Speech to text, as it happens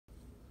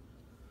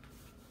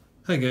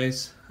Hi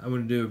guys, I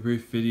want to do a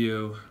brief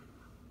video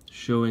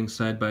showing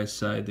side by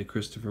side the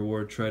Christopher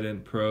Ward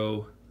Trident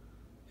Pro,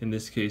 in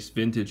this case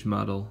vintage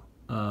model,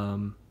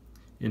 in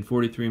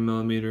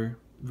 43mm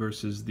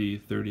versus the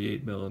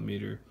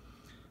 38mm.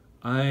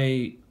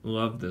 I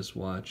love this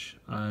watch.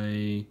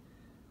 I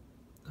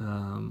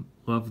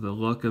love the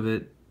look of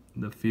it,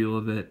 the feel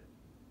of it.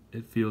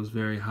 It feels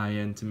very high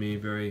end to me,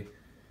 very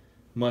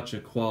much a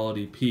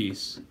quality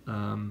piece.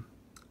 Now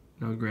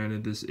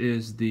granted, this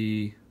is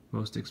the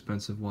most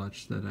expensive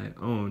watch that I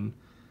own,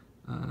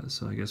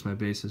 so I guess my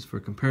basis for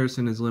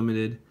comparison is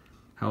limited.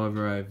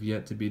 However, I've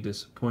yet to be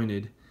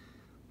disappointed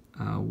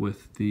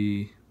with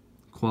the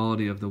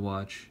quality of the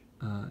watch.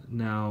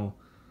 Now,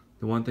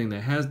 the one thing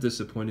that has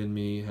disappointed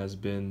me has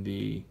been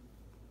the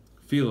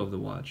feel of the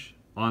watch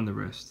on the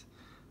wrist.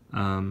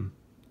 I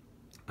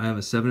have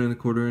a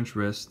 7¼ inch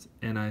wrist,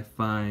 and I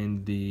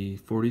find the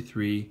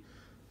 43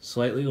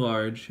 slightly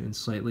large and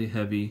slightly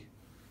heavy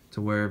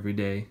to wear every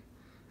day,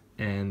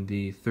 and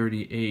the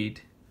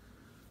 38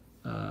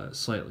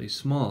 slightly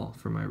small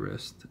for my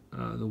wrist.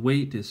 The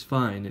weight is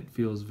fine, it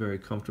feels very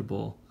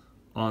comfortable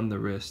on the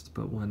wrist,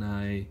 but when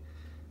I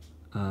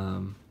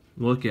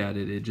look at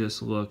it, it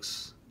just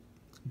looks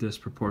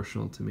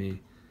disproportional to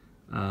me.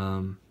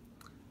 And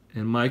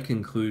my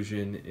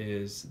conclusion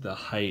is the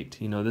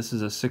height. You know, this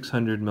is a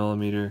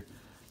 600mm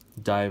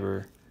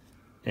diver,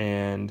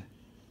 and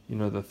you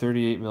know, the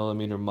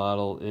 38mm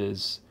model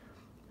is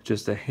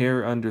just a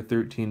hair under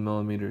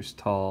 13mm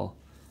tall.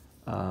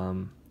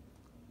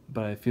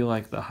 But I feel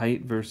like the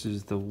height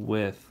versus the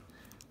width,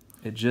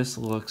 it just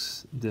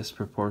looks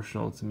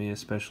disproportional to me,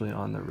 especially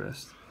on the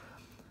wrist.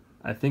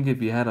 I think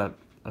if you had a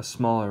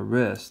smaller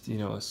wrist, you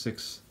know, a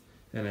 6.5,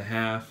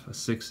 a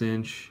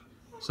 6-inch,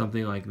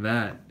 something like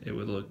that, it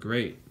would look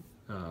great.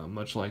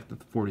 Much like the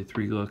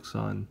 43 looks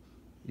on,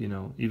 you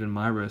know, even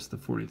my wrist, the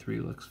 43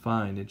 looks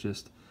fine. It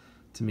just,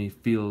 to me,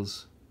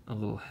 feels a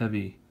little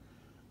heavy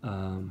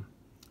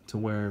to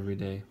wear every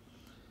day.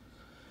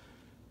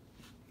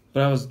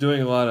 But I was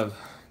doing a lot of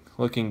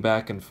looking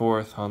back and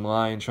forth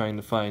online, trying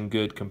to find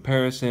good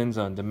comparisons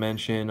on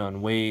dimension,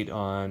 on weight,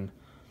 on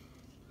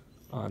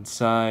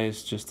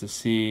size, just to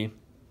see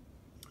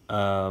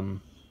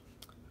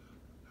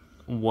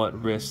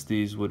what wrists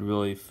these would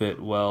really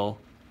fit well.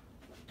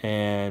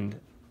 And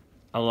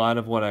a lot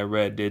of what I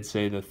read did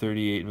say the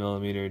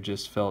 38mm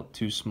just felt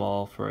too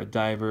small for a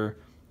diver,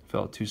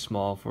 felt too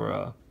small for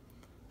a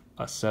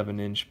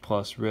 7-inch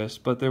plus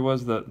wrist. But there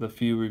was the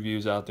few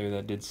reviews out there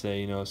that did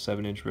say, you know, a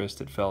 7-inch wrist,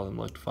 it felt and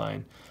looked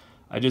fine.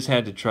 I just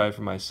had to try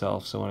for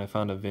myself, so when I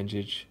found a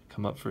vintage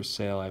come up for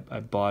sale,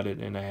 I bought it,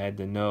 and I had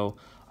to know.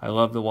 I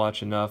love the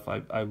watch enough.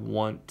 I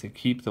want to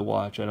keep the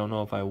watch. I don't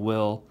know if I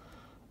will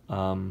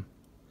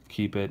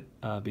keep it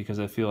because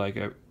I feel like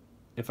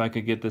if I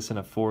could get this in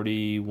a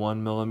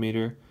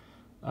 41mm,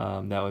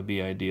 that would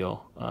be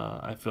ideal.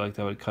 I feel like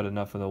that would cut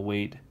enough of the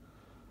weight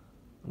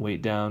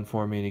down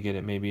for me to get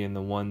it maybe in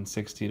the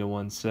 160 to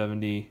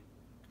 170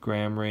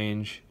 gram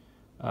range,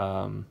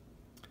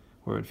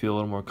 where it would feel a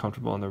little more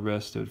comfortable on the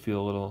wrist. It would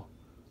feel a little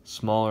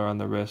smaller on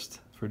the wrist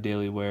for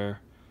daily wear.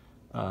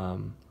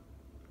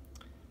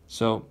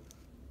 So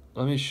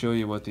let me show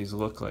you what these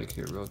look like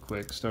here real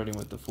quick, starting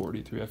with the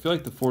 43. I feel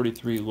like the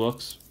 43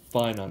 looks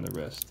fine on the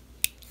wrist.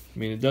 I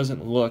mean, it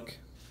doesn't look,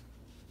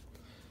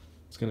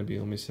 it's going to be,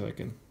 let me see if I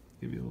can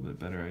give you a little bit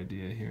better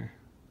idea here.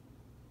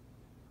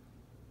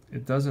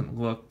 It doesn't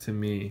look to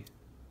me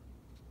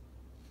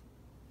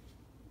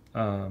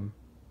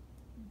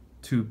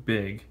too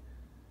big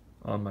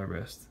on my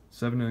wrist.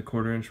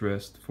 7¼ inch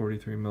wrist,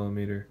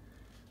 43mm. I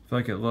feel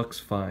like it looks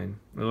fine.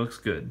 It looks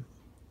good.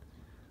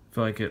 I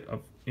feel like it,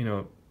 you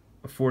know,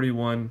 a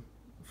 41,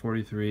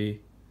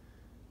 43.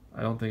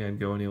 I don't think I'd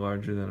go any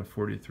larger than a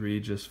 43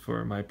 just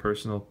for my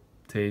personal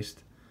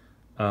taste.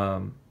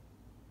 But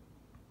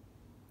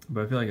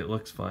I feel like it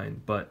looks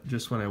fine. But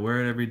just when I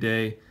wear it every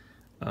day,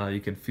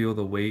 you can feel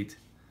the weight.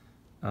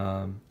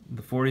 The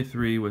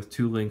 43 with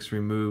 2 links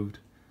removed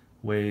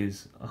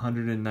weighs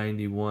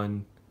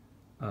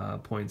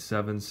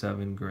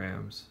 191.77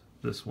 grams.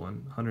 This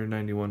one,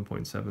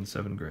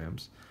 191.77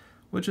 grams,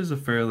 which is a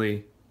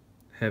fairly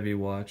heavy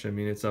watch. I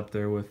mean, it's up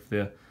there with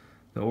the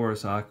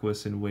Oris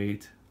Aquis in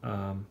weight,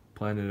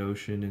 Planet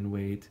Ocean in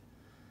weight,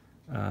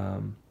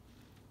 and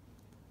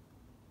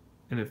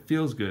it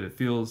feels good. It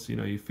feels, you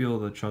know, you feel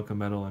the chunk of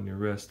metal on your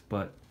wrist,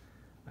 but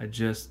I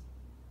just,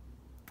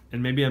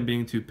 and maybe I'm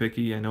being too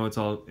picky. I know it's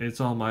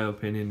all my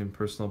opinion and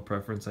personal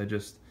preference. I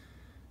just,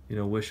 you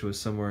know, wish it was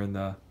somewhere in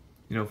the,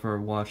 you know, for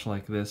a watch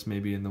like this,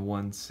 maybe in the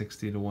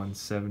 160 to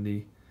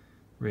 170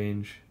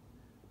 range,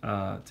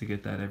 to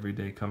get that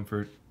everyday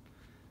comfort.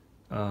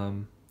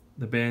 The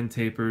band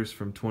tapers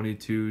from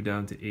 22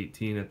 down to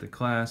 18 at the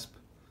clasp.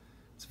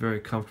 It's a very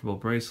comfortable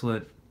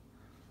bracelet.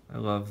 I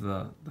love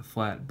the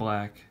flat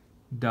black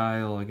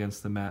dial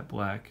against the matte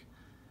black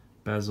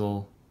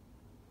bezel.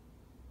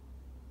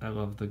 I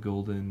love the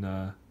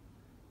golden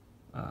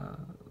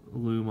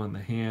lume on the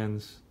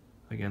hands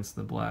against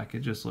the black. It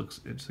just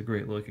looks, it's a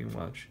great looking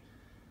watch.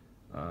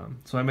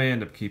 So I may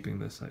end up keeping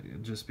this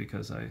just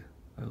because I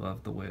I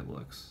love the way it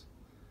looks.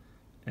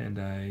 And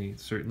I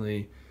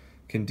certainly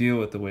can deal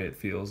with the way it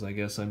feels. I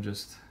guess I'm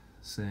just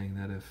saying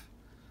that if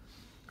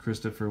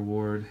Christopher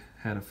Ward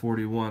had a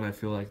 41, I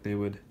feel like they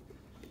would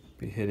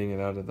be hitting it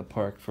out of the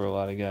park for a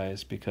lot of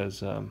guys,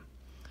 because I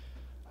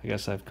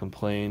guess I've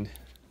complained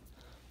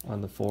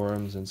on the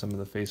forums and some of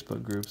the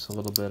Facebook groups a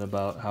little bit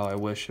about how I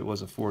wish it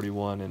was a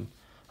 41, and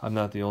I'm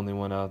not the only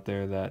one out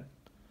there that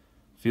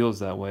feels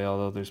that way,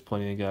 although there's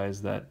plenty of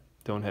guys that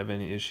don't have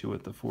any issue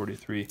with the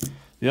 43.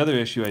 The other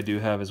issue I do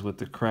have is with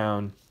the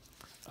crown.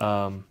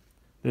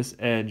 This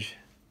edge,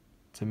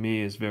 to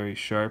me, is very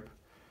sharp.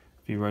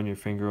 If you run your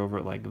finger over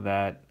it like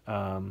that,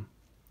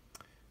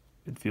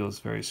 it feels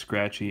very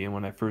scratchy, and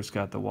when I first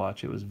got the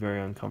watch, it was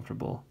very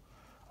uncomfortable.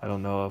 I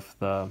don't know if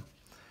the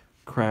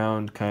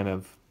crown kind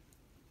of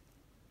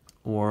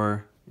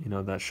wore,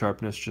 that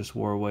sharpness just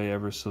wore away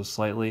ever so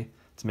slightly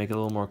to make it a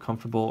little more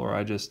comfortable, or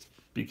I just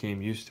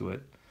became used to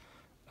it.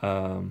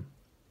 But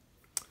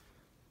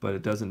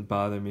it doesn't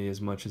bother me as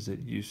much as it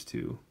used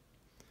to.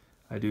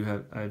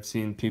 I've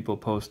seen people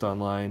post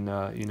online,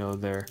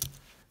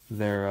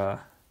 their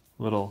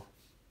little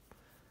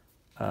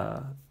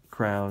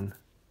crown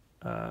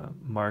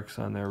marks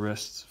on their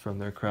wrists from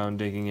their crown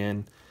digging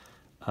in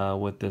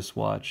with this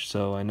watch.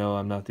 So I know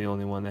I'm not the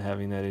only one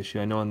having that issue.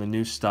 I know on the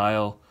new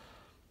style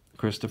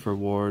Christopher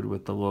Ward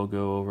with the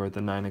logo over at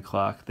the 9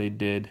 o'clock, they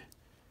did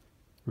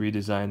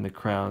redesign the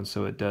crown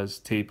so it does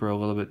taper a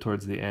little bit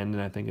towards the end,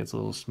 and I think it's a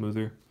little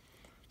smoother.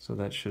 So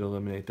that should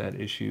eliminate that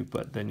issue,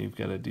 but then you've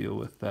got to deal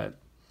with that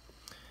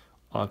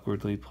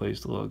awkwardly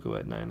placed logo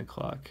at 9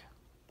 o'clock.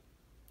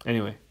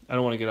 Anyway, I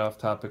don't want to get off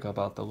topic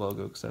about the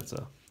logo because that's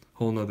a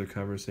whole nother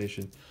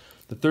conversation.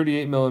 The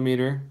 38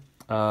 millimeter,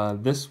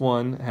 this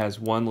one has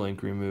one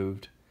link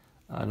removed.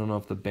 I don't know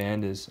if the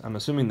band is, I'm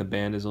assuming the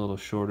band is a little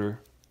shorter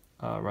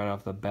right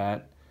off the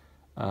bat,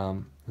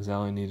 because I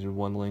only needed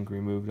one link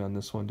removed on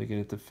this one to get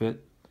it to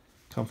fit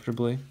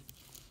comfortably.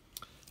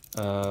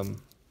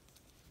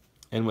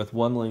 And with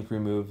one link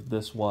removed,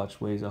 this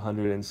watch weighs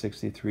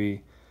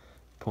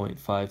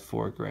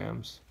 163.54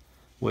 grams,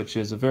 which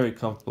is a very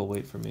comfortable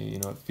weight for me.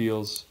 It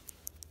feels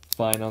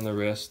fine on the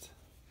wrist.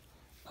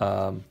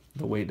 The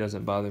weight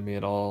doesn't bother me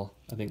at all.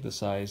 I think the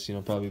size,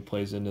 probably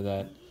plays into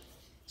that.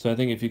 So I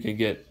think if you could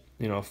get,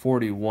 a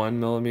 41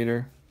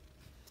 millimeter,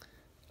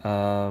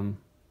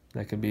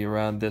 that could be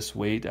around this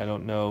weight. I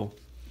don't know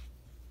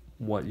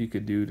what you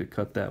could do to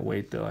cut that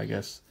weight, though. I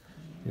guess,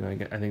 I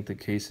think the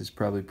case is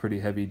probably pretty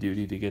heavy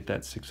duty to get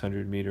that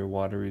 600 meter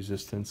water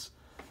resistance.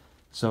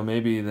 So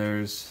maybe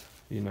there's,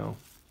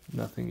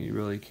 nothing you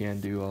really can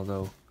do,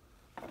 although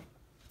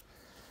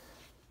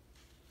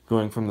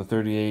going from the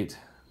 38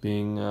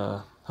 being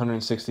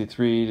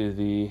 163 to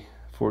the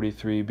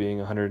 43 being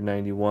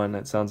 191,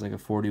 that sounds like a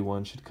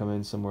 41 should come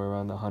in somewhere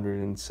around the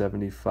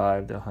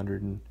 175 to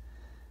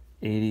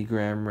 180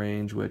 gram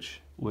range,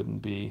 which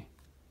wouldn't be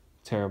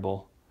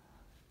terrible.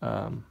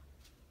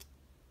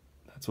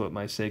 That's what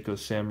my Seiko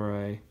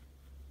Samurai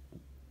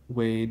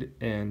weighed,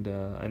 and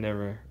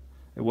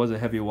it was a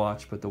heavy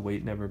watch, but the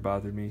weight never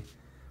bothered me.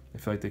 I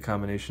feel like the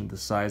combination of the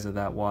size of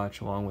that watch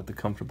along with the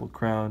comfortable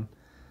crown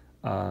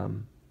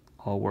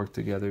all work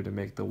together to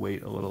make the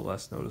weight a little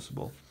less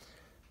noticeable.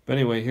 But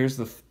anyway, here's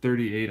the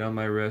 38 on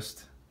my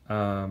wrist.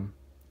 To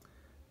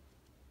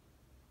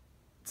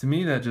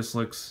me, that just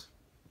looks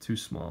too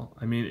small.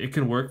 I mean, it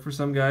can work for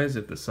some guys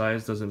if the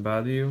size doesn't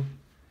bother you.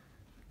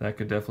 That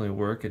could definitely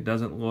work. It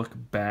doesn't look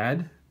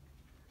bad.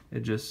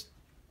 It just,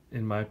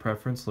 in my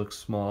preference, looks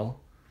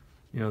small.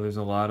 There's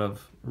a lot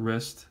of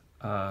wrist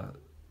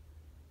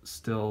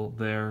still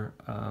there.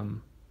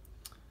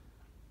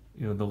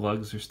 The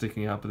lugs are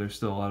sticking out, but there's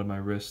still a lot of my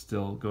wrist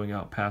still going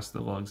out past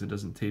the lugs. It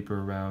doesn't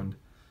taper around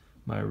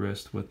my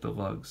wrist with the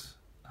lugs.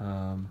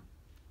 To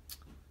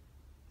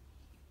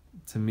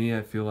me,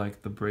 I feel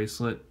like the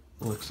bracelet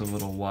looks a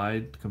little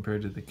wide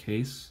compared to the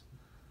case,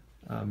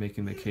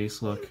 making the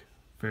case look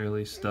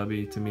fairly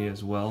stubby to me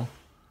as well.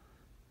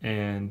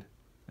 And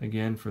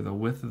again, for the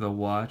width of the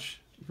watch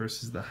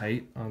versus the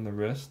height on the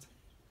wrist,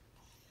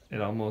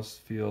 it almost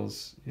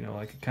feels,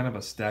 like kind of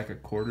a stack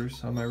of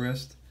quarters on my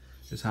wrist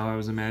is how I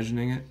was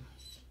imagining it.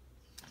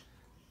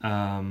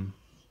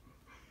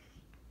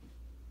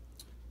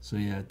 So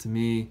yeah, to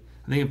me,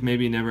 I think if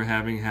maybe never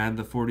having had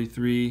the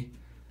 43,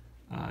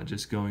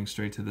 just going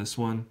straight to this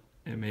one,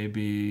 it may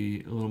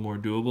be a little more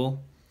doable,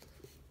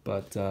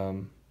 but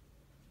it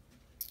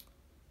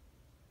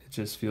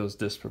just feels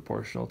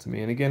disproportional to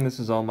me. And again, this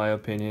is all my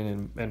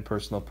opinion and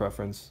personal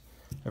preference.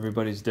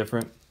 Everybody's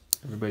different.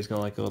 Everybody's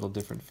gonna like a little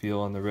different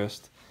feel on the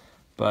wrist.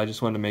 But I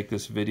just wanted to make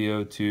this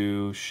video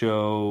to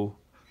show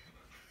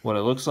what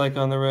it looks like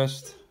on the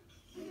wrist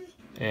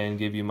and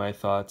give you my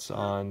thoughts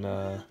on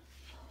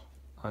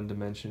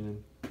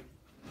dimension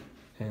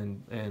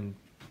and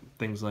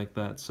things like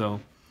that. So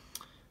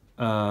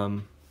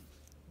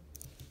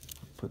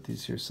put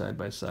these here side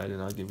by side,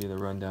 and I'll give you the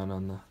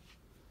rundown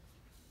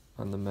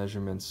on the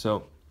measurements.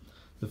 So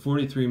the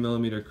 43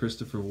 millimeter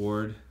Christopher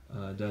Ward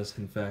does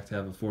in fact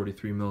have a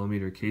 43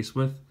 millimeter case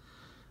width.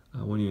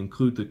 When you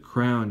include the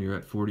crown, you're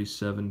at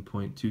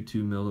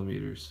 47.22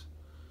 millimeters.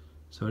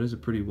 So it is a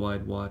pretty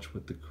wide watch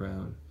with the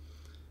crown.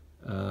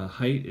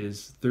 Height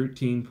is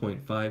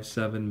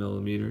 13.57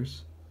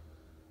 millimeters.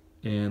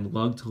 And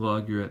lug to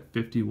lug, you're at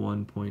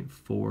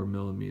 51.4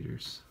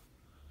 millimeters.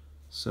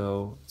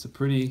 So it's a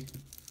pretty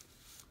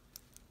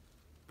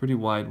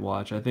wide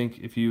watch. I think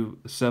if you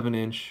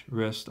 7-inch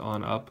wrist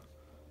on up,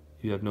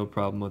 you have no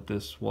problem with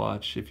this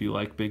watch. If you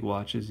like big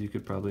watches, you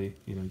could probably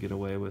get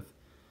away with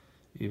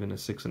even a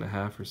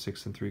 6.5 or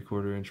 6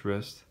 3/4 inch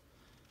wrist,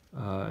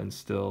 and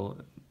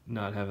still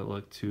not have it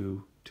look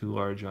too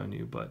large on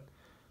you. But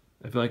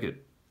I feel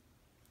like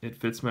it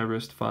fits my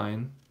wrist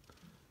fine.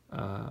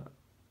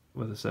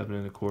 With a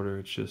 7 1/4,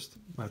 it's just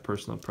my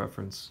personal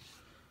preference.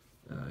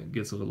 It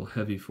gets a little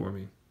heavy for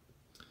me.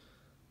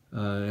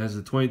 It has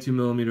a 22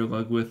 millimeter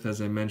lug width,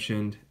 as I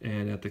mentioned,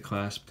 and at the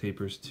clasp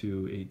tapers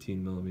to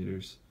 18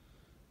 millimeters,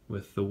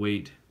 with the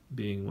weight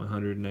being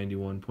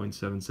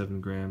 191.77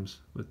 grams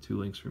with 2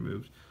 links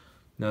removed.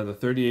 Now the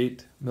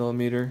 38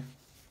 millimeter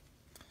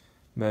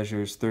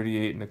measures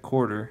 38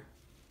 1/4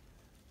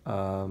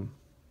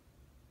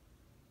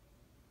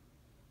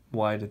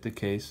 wide at the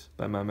case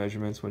by my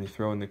measurements. When you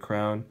throw in the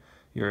crown,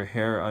 you're a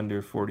hair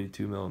under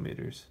 42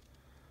 millimeters.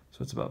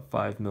 So it's about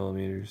 5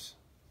 millimeters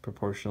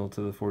proportional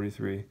to the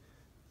 43,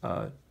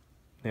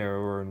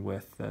 narrower in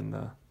width than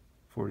the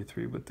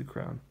 43 with the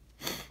crown.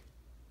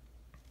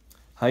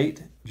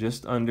 Height,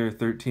 just under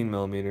 13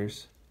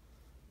 millimeters,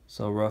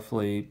 so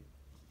roughly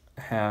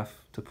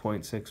half to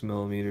 0.6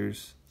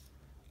 millimeters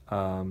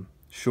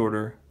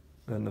shorter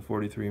than the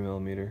 43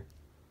 millimeter.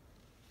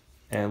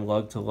 And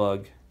lug to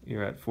lug,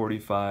 you're at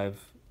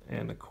 45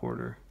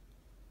 1/4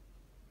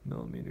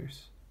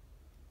 millimeters.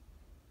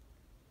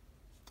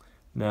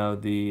 Now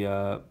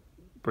the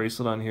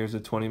bracelet on here is a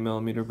 20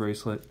 millimeter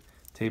bracelet,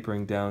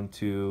 tapering down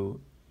to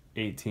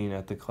 18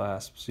 at the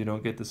clasp, so you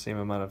don't get the same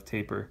amount of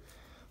taper,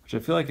 which I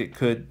feel like it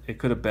could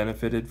have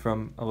benefited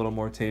from a little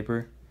more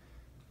taper.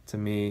 To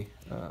me,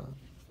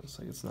 looks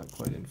like it's not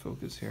quite in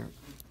focus here.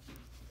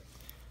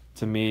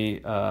 To me,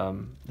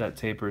 that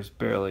taper is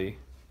barely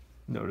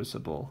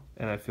noticeable,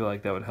 and I feel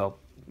like that would help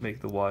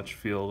make the watch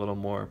feel a little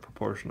more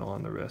proportional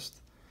on the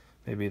wrist.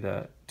 Maybe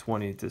that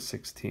 20 to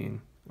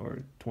 16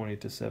 or 20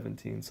 to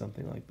 17,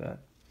 something like that.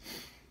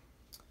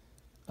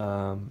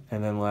 And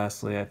then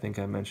lastly, I think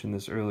I mentioned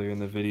this earlier in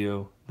the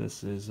video,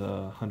 this is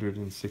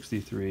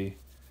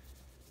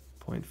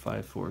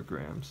 163.54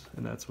 grams,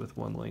 and that's with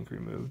 1 link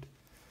removed.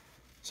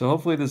 So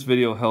hopefully this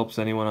video helps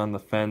anyone on the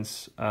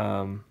fence,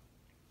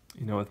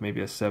 with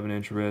maybe a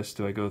 7-inch wrist.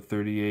 Do I go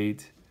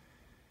 38?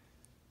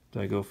 Do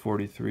I go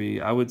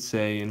 43? I would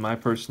say, in my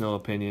personal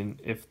opinion,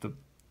 if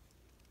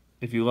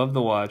you love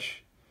the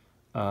watch,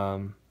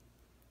 and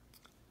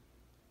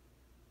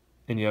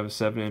you have a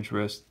 7-inch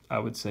wrist, I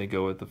would say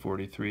go with the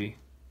 43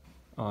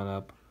 on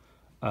up.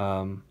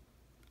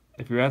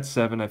 If you're at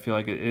 7, I feel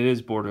like it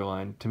is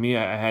borderline. To me,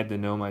 I had to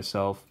know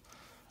myself.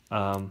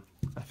 I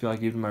feel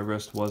like even my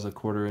wrist was a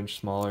 1/4 inch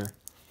smaller,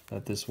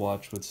 that this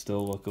watch would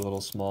still look a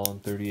little small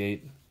in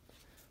 38.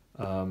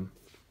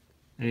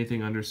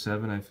 Anything under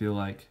 7, I feel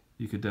like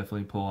you could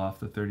definitely pull off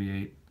the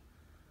 38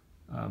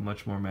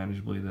 much more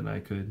manageably than I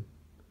could.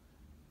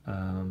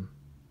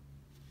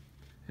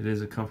 It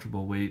is a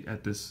comfortable weight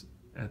at this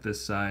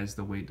size.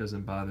 The weight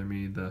doesn't bother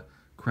me. The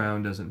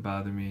crown doesn't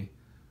bother me.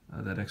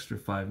 That extra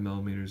 5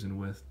 millimeters in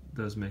width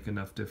does make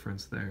enough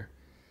difference there.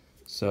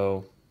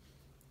 So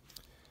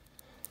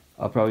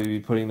I'll probably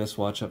be putting this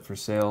watch up for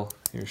sale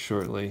here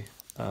shortly.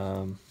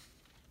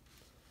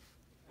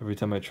 Every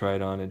time I try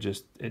it on, it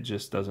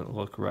just doesn't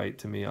look right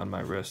to me on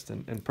my wrist,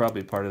 and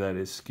probably part of that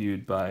is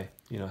skewed by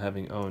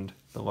having owned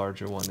the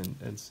larger one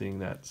and seeing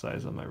that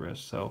size on my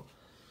wrist. So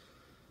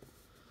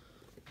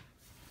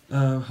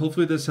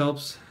hopefully this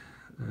helps.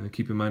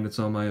 Keep in mind it's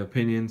all my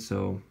opinion,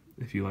 so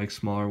if you like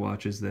smaller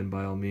watches, then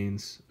by all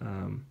means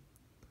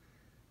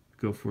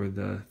go for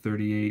the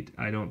 38.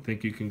 I don't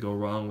think you can go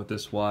wrong with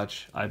this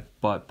watch. I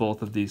bought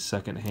both of these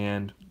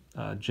secondhand,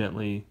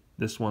 gently.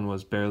 This one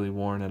was barely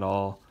worn at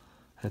all.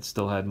 It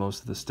still had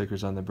most of the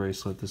stickers on the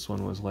bracelet. This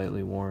one was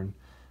lightly worn,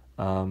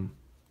 at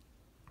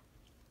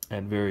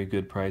very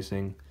good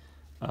pricing.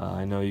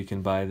 I know you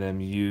can buy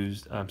them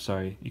used. I'm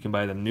sorry, you can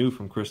buy them new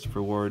from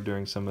Christopher Ward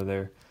during some of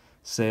their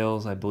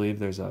sales. I believe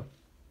there's a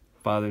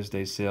Father's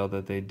Day sale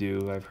that they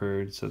do, I've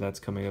heard, so that's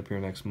coming up here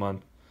next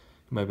month.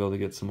 You might be able to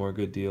get some more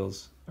good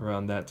deals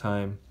around that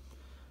time.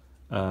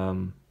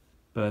 But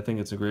I think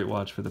it's a great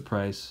watch for the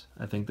price.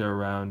 I think they're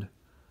around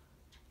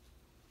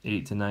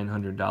 $800 to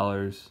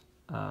 $900.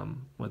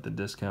 With the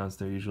discounts,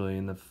 they're usually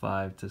in the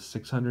 $500 to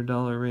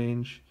 $600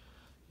 range.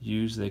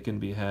 Used, they can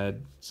be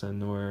had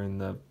somewhere in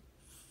the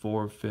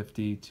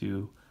 $450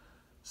 to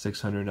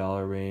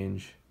 $600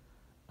 range.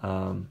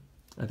 I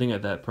think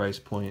at that price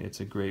point, it's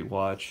a great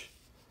watch.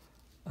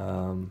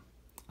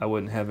 I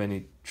wouldn't have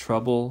any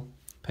trouble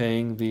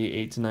paying the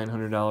 $800 to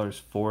 $900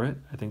 for it.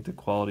 I think the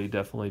quality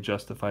definitely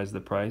justifies the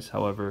price.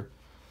 However,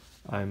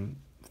 I'm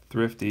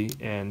thrifty,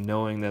 and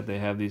knowing that they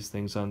have these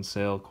things on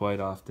sale quite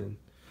often,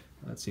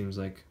 it seems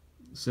like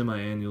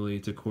semi-annually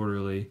to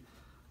quarterly,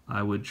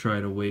 I would try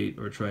to wait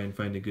or try and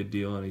find a good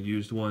deal on a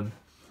used one,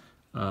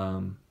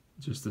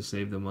 just to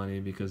save the money,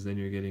 because then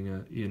you're getting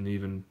an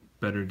even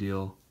better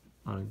deal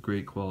on a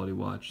great quality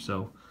watch.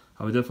 So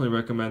I would definitely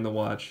recommend the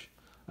watch.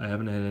 I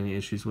haven't had any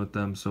issues with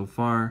them so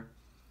far.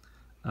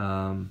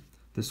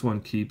 This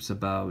one keeps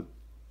about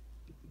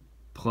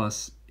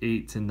plus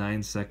 8 to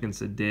 9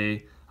 seconds a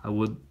day. I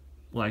would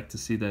like to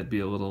see that be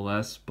a little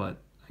less,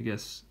 but I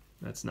guess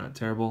that's not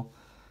terrible.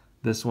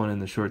 This one, in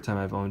the short time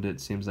I've owned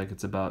it, seems like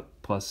it's about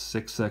plus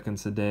 6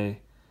 seconds a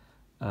day.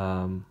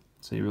 So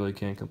you really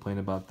can't complain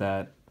about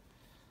that.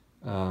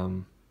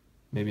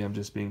 Maybe I'm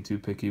just being too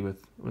picky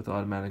with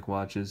automatic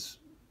watches.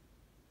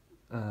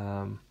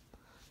 I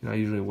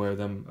usually wear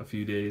them a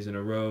few days in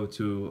a row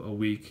to a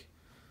week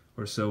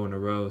or so in a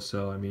row.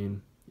 So I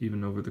mean,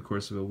 even over the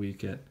course of a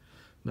week at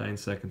 9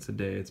 seconds a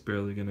day, it's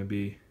barely going to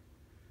be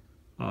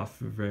off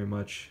very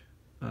much.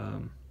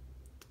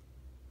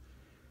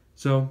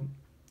 So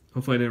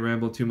hopefully I didn't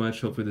ramble too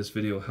much. Hopefully this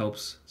video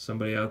helps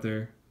somebody out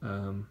there.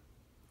 And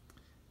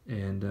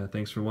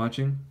thanks for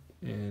watching,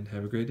 and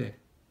have a great day.